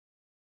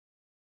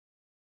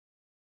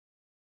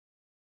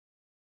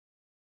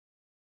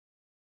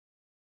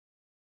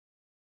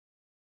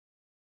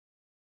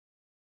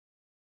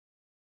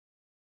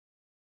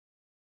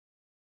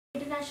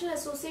International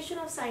Association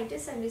of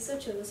Scientists and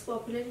Researchers,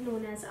 popularly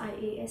known as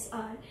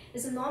IASR,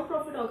 is a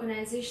non-profit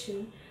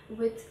organization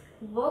with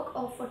work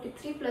of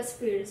 43 plus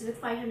fields with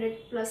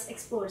 500 plus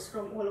experts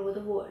from all over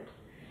the world.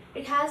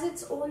 It has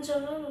its own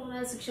journal known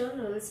as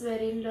journals,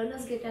 wherein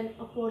learners get an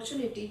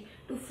opportunity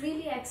to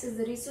freely access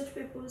the research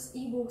papers,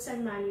 ebooks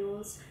and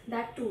manuals,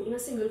 that too in a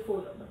single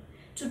forum.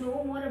 To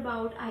know more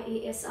about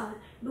IASR,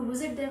 do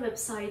visit their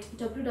website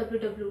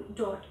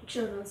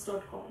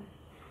www.journals.com.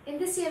 In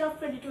this year of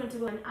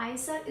 2021,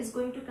 IASR is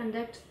going to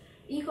conduct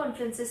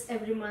eConferences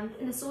every month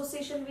in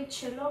association with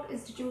Sherlock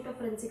Institute of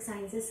Forensic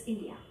Sciences,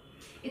 India.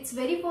 Its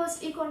very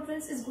first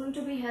e-conference is going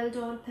to be held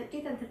on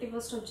 30th and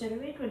 31st of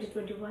January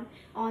 2021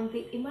 on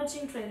the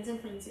emerging trends in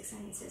forensic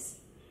sciences.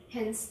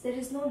 Hence, there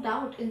is no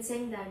doubt in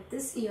saying that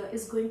this year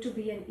is going to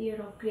be an year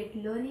of great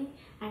learning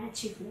and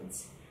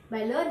achievements.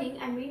 By learning,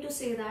 I mean to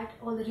say that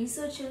all the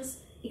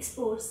researchers,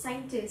 experts,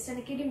 scientists and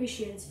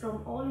academicians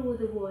from all over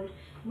the world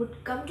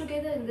would come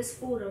together in this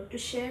forum to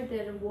share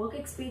their work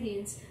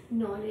experience,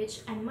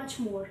 knowledge and much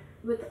more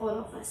with all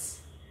of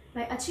us.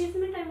 By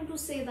achievement, I mean to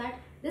say that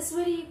this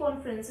very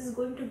e-conference is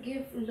going to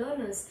give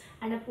learners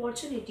an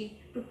opportunity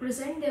to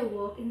present their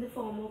work in the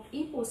form of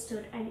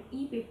e-poster and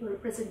e-paper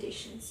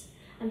presentations.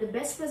 And the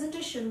best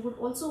presentation would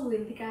also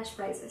win the cash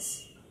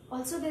prizes.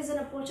 Also, there is an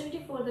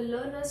opportunity for the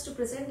learners to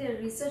present their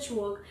research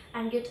work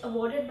and get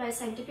awarded by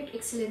Scientific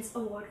Excellence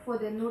Award for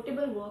their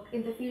notable work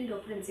in the field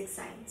of forensic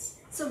science.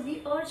 So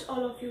we urge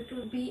all of you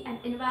to be an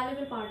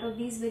invaluable part of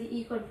these very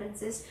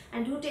e-conferences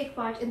and do take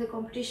part in the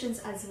competitions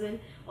as well.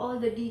 All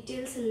the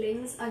details and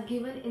links are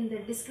given in the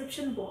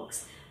description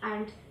box,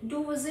 and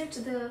do visit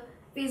the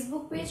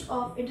Facebook page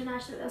of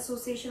International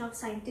Association of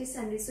Scientists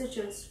and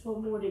Researchers for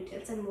more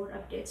details and more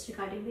updates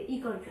regarding the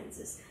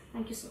e-conferences.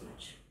 Thank you so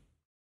much.